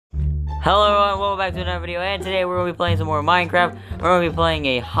Hello everyone, welcome back to another video, and today we're going to be playing some more Minecraft. We're going to be playing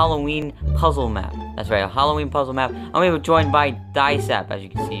a Halloween puzzle map. That's right, a Halloween puzzle map. I'm going to be joined by Daisap, as you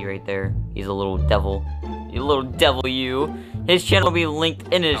can see right there. He's a little devil. A little devil you. His channel will be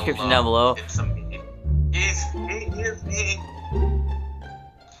linked in the description down below. He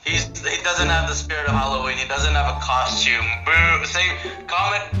doesn't have the spirit of Halloween. He doesn't have a costume. Boo! Say,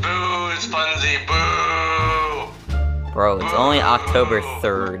 comment boo, Spunzy, boo! Bro, it's only October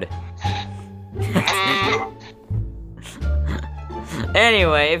 3rd.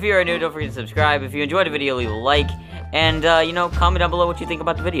 Anyway, if you are new, don't forget to subscribe. If you enjoyed the video, leave a like. And, you know, comment down below what you think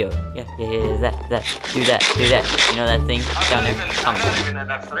about the video. Yeah, that. Do that. You know that thing down there? I'm not even an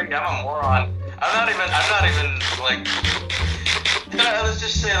F3, I'm a moron. I'm not even, like... let's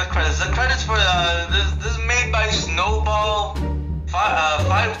just say the credits. The credits for, this is made by Snowball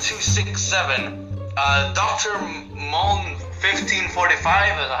 5267. Dr. Mullen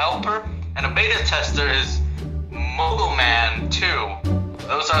 1545 as a helper. And a beta tester is Mogelman 2.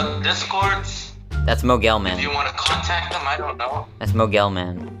 Those are the Discords. That's Mogelman. If you want to contact them, I don't know. That's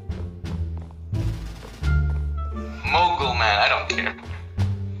Mogelman. Mogelman, I don't care.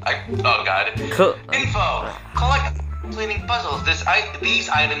 Oh god. Cool. Info. Collect completing puzzles. These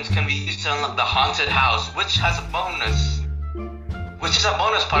items can be used to unlock the haunted house, which has a bonus. Which is a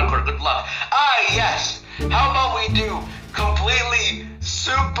bonus parkour. Good luck. Ah, yes. How about we do completely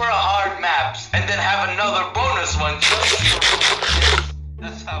super hard maps and then have another bonus one just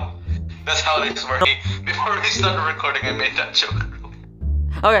that's how this works. Before we started recording, I made that joke.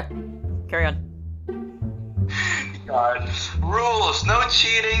 Okay, carry on. God. Rules: no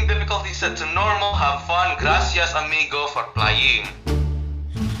cheating, difficulty set to normal, have fun, gracias amigo for playing.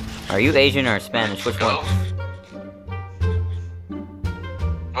 Are you Asian or Spanish? Which one?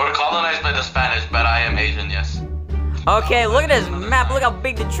 We're colonized by the Spanish, but I am Asian, yes. Okay, look at this map. Look how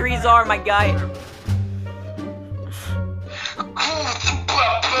big the trees are, my guy.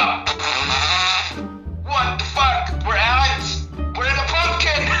 What the fuck? We're ants! We're in a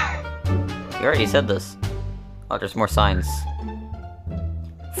pumpkin! You already said this. Oh, there's more signs.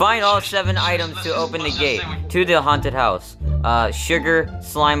 Find all 7 items to open the gate to the haunted house. Sugar,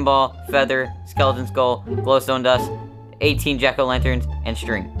 slime ball, feather, skeleton skull, glowstone dust, 18 jack-o'-lanterns, and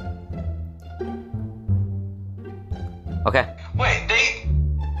string. Okay. Wait,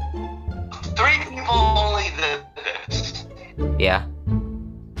 3 people only did this. Yeah.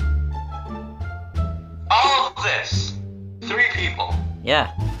 All of this. 3 people.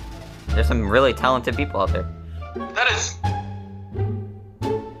 Yeah. There's some really talented people out there. That is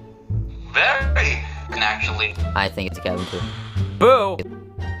very actually. I think it's a cabin too. Boo!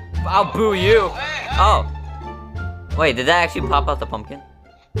 I'll boo you. Oh. Wait, did that actually pop out the pumpkin?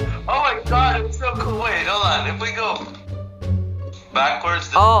 Oh my god, it's so cool. Wait, hold on. If we go backwards,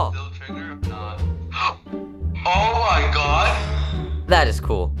 this oh. still trigger? No. Oh my god. That is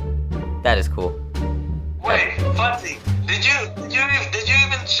cool. That is cool. Wait, Fuzzy, did you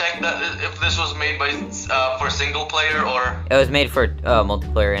even check that if this was made by for single player or? It was made for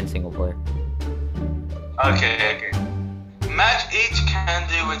multiplayer and single player. Okay. Match each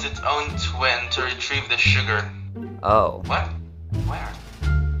candy with its own twin to retrieve the sugar. Oh. What? Where?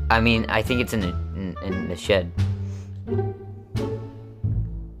 I mean, I think it's in the shed.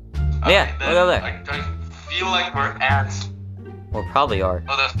 Okay, yeah, look over there. I feel like we're ants. We probably are.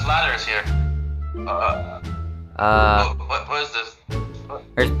 Oh, there's ladders here. What is this?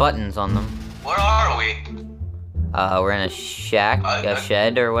 There's buttons on them. Where are we? We're in a shack, a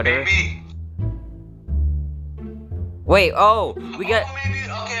shed or whatever. Maybe. Wait, oh, we got. Oh, maybe.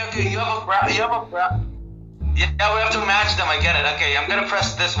 Okay. You have a brown. Yeah, we have to match them. I get it. Okay, I'm gonna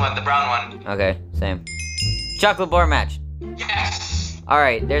press this one, the brown one. Okay, same. Chocolate bar match. Yes. All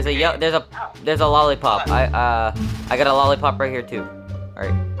right, there's a lollipop. I got a lollipop right here too. All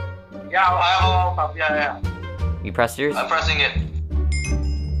right. Yeah, I have a lollipop. Yeah. You pressed yours? I'm pressing it.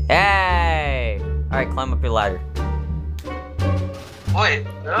 Hey! All right, climb up your ladder. Wait.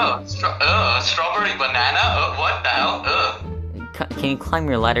 Strawberry banana. What the hell? Can you climb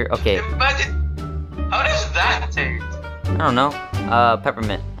your ladder? Okay. Imagine. How does that taste? I don't know.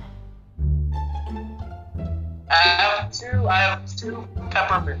 Peppermint. I have two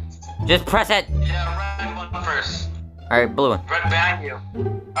peppermints. Just press it. Yeah, red one first. All right, blue one. Red behind you.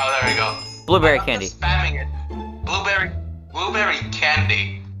 Oh, there we go. Blueberry candy. Spamming it. Blueberry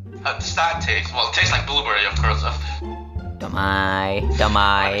candy. How does that taste? Well, it tastes like blueberry, of course. Dumb eye.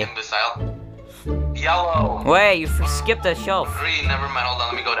 Imbecile. Yellow. Wait, you skipped a shelf. Green. Never mind. Hold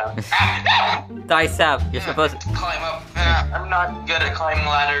on. Let me go down. Daisap, you're supposed to climb up. I'm not good at climbing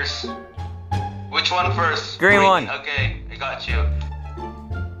ladders. Which one first? Green one. Okay, I got you.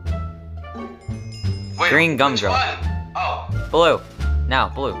 Green which gumdrop. one? Oh. Blue. Now,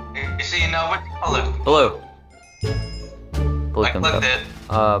 blue. You see, now which color? Blue. Blue I gumdrop. clicked it.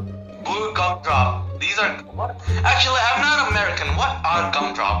 Blue gumdrop. These are what? Actually, I'm not American. What are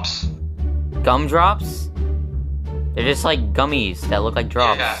gumdrops? Gumdrops? They're just like gummies that look like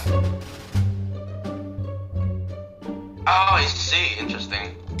drops. Yeah. Oh, I see.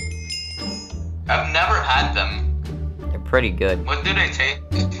 Interesting. I've never had them. They're pretty good. What do they taste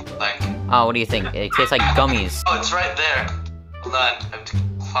like? Oh, what do you think? It tastes like gummies. Oh, it's right there. Hold on. I have to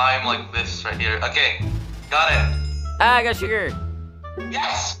climb like this right here. Okay. Got it. Ah, I got sugar.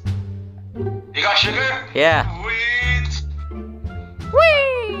 Yes! You got sugar? Yeah. Sweet!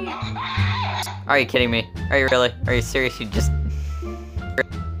 Whee! Are you kidding me? Are you really? Are you serious? You just... Should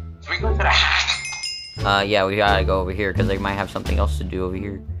we go to the hat? Yeah, we gotta go over here, because they might have something else to do over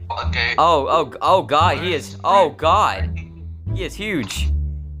here. Okay. Oh god, he is... Oh god! He is huge.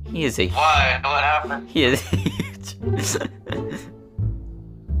 He is a... Why? What happened? He is huge.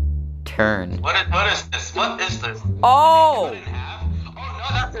 Turn. What is this? What is this? Oh! Cut in half? Oh no,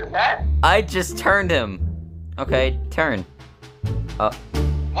 that's his head? I just turned him. Okay, turn. What?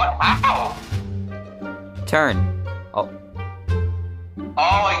 How? Turn. Oh. Oh,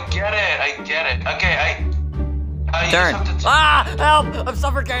 I get it. Okay, I Turn. just have to Ah! Help! I'm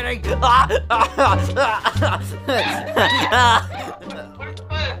suffocating! Ah! Where's the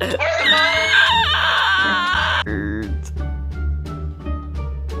button? Where's the button?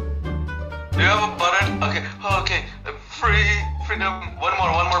 Do you have a button? Okay. Oh, okay. Freedom.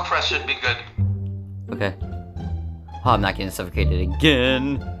 One more press should be good. Okay. Oh, I'm not getting suffocated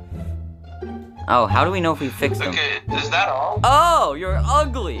again. Oh, how do we know if we fixed them? Okay, is that all? Oh, you're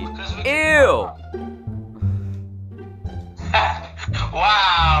ugly! Ew!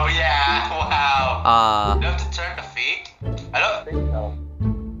 Wow, yeah, wow. Uh, You have to turn the feet? I don't think so.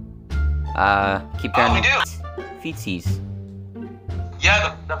 Keep Oh, turning. we do. Feetsies.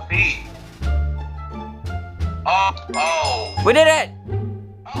 Yeah, the feet. Oh. We did it!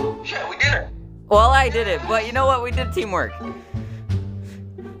 Oh, shit, we did it. Well, I did it, but you know what? We did teamwork.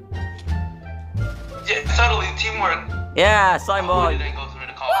 Yeah, totally, teamwork. Yeah, slime Oh, ball. we didn't go through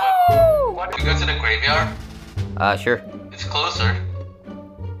the cobweb. What? We go to the graveyard? Sure. It's closer.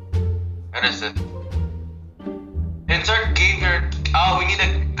 What is it? Insert graveyard. Oh, we need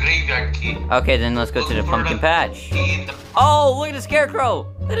a graveyard key. Okay, then let's go to the Look for pumpkin patch. key in the- Oh, look at the scarecrow!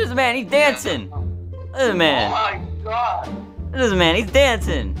 Look at this man, he's dancing! Look at this Oh man. my god. Look at this man, he's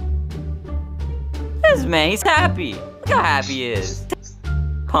dancing! Look at this man, he's happy! Look how happy he is!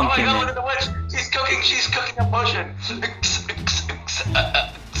 Pumpkin Oh my god, man. look at the witch! She's cooking a potion!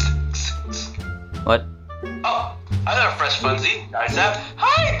 What? Oh, hi there, Fresh Funzy. Daisap.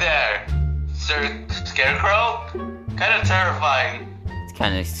 Hi there, Sir Scarecrow. Kinda terrifying. It's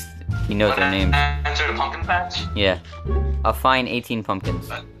kinda... He knows their names. Enter the pumpkin patch? Yeah. I'll find 18 pumpkins.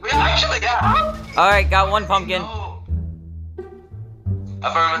 Yeah. Alright, got one pumpkin. No.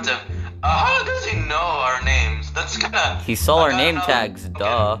 Affirmative. How does he know our names? That's kinda... He saw our I name gotta know. tags, Okay.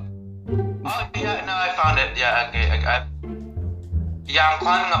 duh. Oh, yeah, no, I found it. Yeah, okay, yeah, I'm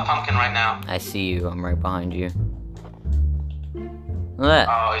climbing a pumpkin right now. I see you, I'm right behind you. Look at that.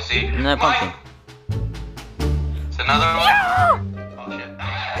 Oh, I see. Another pumpkin. It's another one. Oh, shit. I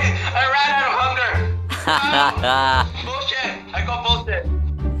ran out of hunger. Bullshit. I got bullshit.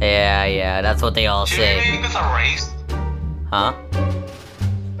 Yeah, that's what they all Should we say. make this a race? Huh?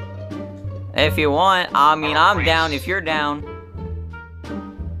 If you want, I mean, I'm down if you're down.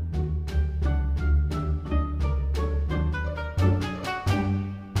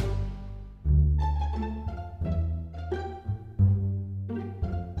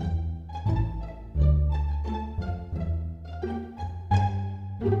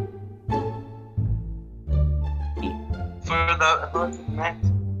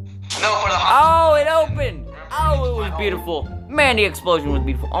 No, for the Oh, it opened! Oh, it was beautiful. Man, the explosion was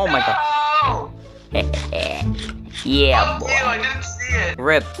beautiful. Oh my god. No! Yeah, Fuck you, I boy. didn't see it.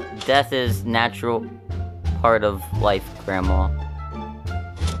 Rip. Death is natural part of life, Grandma.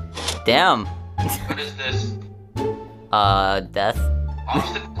 Damn. What is this? Death.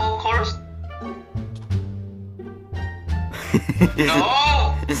 Obstacle course?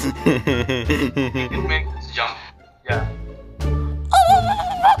 No! You can make this jump. Yeah.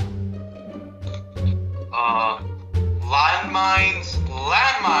 Landmines.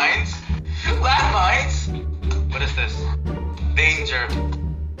 Landmines? Landmines? What is this? Danger.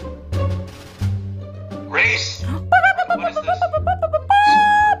 Race. What is this?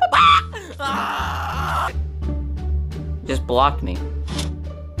 Just blocked me.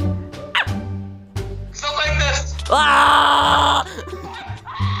 Stuff like this. Ah!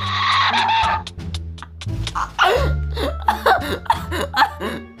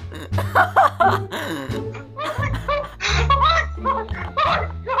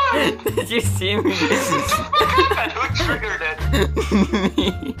 you see me? Who triggered it?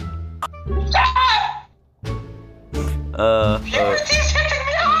 Me. Humanity's hitting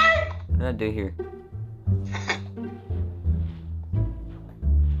me hard! What did I do here?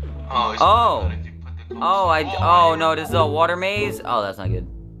 Oh. Oh no, this is a water maze? Oh, that's not good.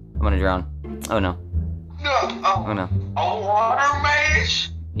 I'm gonna drown. Oh no. No. Oh no. A water maze?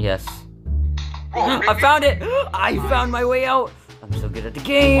 Yes. Whoa, I found it! I found my way out! I'm so good at the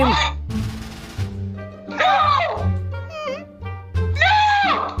game! What? No!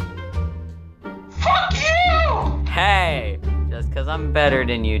 No! Fuck you! Hey! Just because I'm better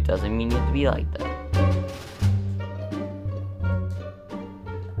than you doesn't mean you have to be like that.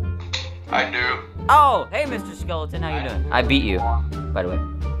 I do. Oh! Hey, Mr. Skeleton, how you doing? I beat you, by the way.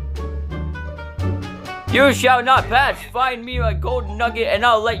 You shall not pass! Find me a golden nugget and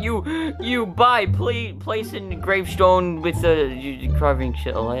I'll let you buy place in the gravestone with the carving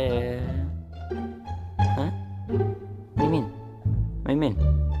shit. Huh? What do you mean? What do you mean?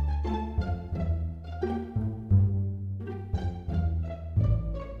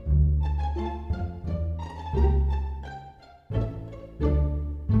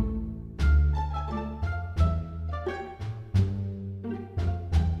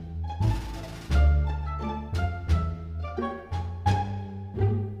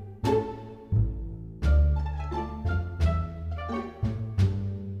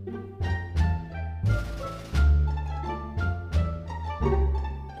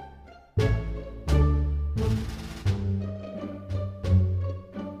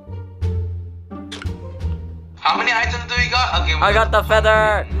 How many items do we got? Okay, I got the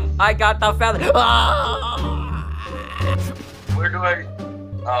feather! I got the feather! Ah! Where do I?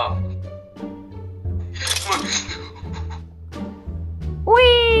 Oh.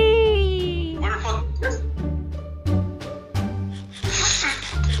 Whee! Where the fuck?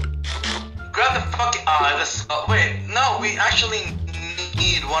 Grab the fucking. This. Wait, no, we actually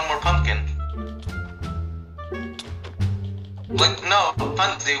need one more pumpkin. Like, no,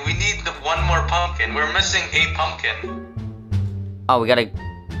 Fancy, we need the one more pumpkin. We're missing a pumpkin. Oh, we gotta...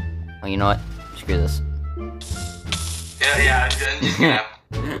 Oh, you know what? Screw this. Yeah, yeah.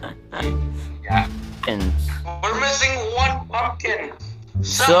 Pumpkins. We're missing one pumpkin.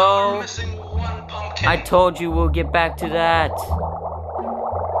 So, we're missing one pumpkin. I told you we'll get back to that.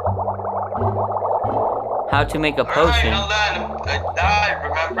 How to make a potion. Alright, hold on. I died,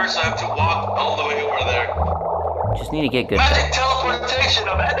 remember? So I have to walk all the way over there. Just need to get good. Magic teleportation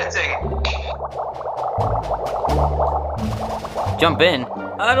of editing. Jump in.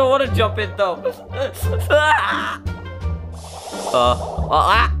 I don't want to jump in though.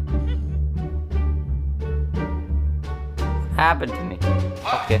 Happened to me.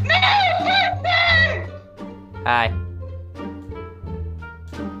 Okay. No! Hi.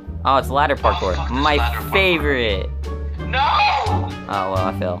 Oh, it's ladder parkour. My ladder parkour. favorite. No! Oh well,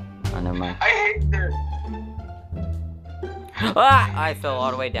 I fell. Oh, never mind. I hate this. Ah! I fell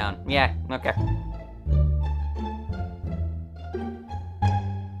all the way down. Yeah. Okay.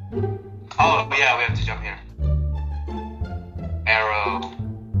 Oh yeah, we have to jump here. Arrow.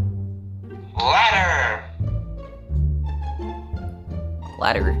 Ladder.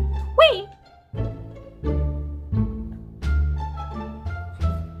 Ladder. Whee!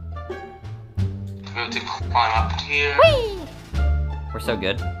 We have to climb up here. Whee! We're so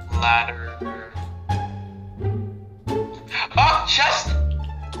good. Ladder. Oh, chest!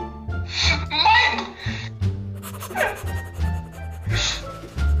 Mine!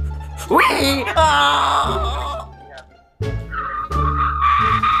 Whee! Ah!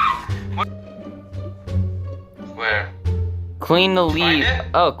 Where? Clean the leaves. it?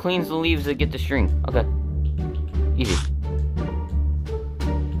 Oh, cleans the leaves that get the string. Okay. Easy.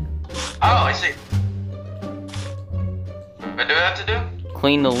 Oh, I see. What do I have to do?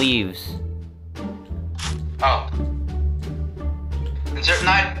 Clean the leaves. Oh. Insert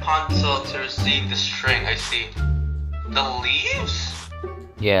 9 console to receive the string, I see. The leaves?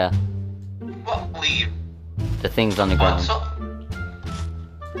 Yeah. What leaf? The things on the ground. Console?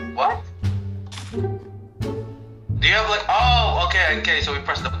 What? Do you have like, oh, okay, so we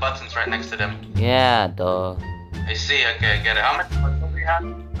press the buttons right next to them. Yeah, duh. I see, okay, I get it. How much buttons do we have?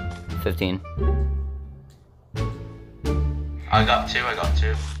 15. I got two.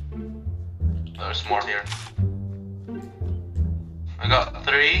 There's more here. I got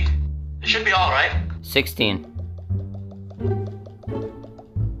 3. It should be all right. 16.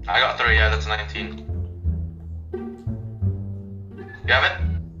 I got 3, yeah, that's 19. You have it?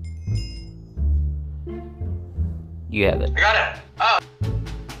 You have it. I got it! Oh!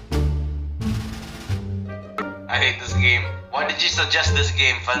 I hate this game. Why did you suggest this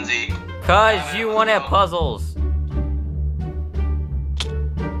game, Funzy? Cause you wanted puzzles.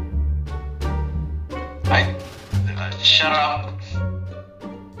 Shut up.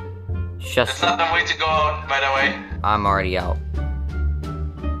 Shut That's not the way to go out, by the way. I'm already out.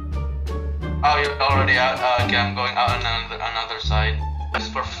 Oh, you're already out? Okay, I'm going out on another side. As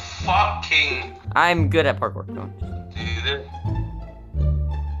for fucking... I'm good at parkour. Come on. Do this.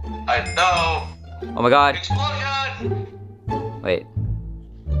 I know. Oh my god. Explosion! Wait.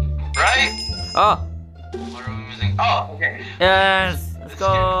 Right? Oh. What are we missing? Oh, okay. Yes. Let's This scared the fuck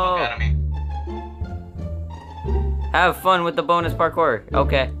go. out of me. Have fun with the bonus parkour.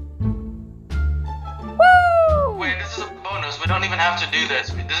 Okay. Woo! Wait, this is a bonus. We don't even have to do this.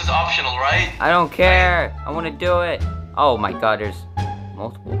 This is optional, right? I don't care. I want to do it. Oh my god, there's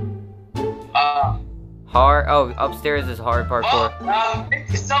multiple. Hard. Oh, upstairs is hard parkour. Well, thank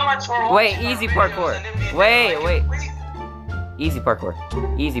you so much for watching. Wait, our easy videos, parkour. and if you did Wait, like wait. it, please- Easy parkour.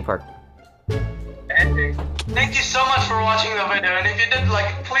 Easy parkour. Thank you so much for watching the video, and if you did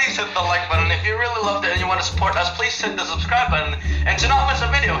like it, please hit the like button. If you really loved it and you want to support us, please hit the subscribe button. And to not miss a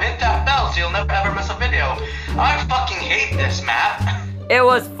video, hit that bell so you'll never ever miss a video. I fucking hate this map. It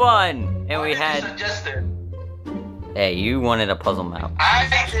was fun, and What we did you had. suggest it? Hey, you wanted a puzzle map. I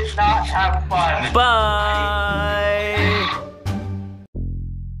did not have fun. Bye.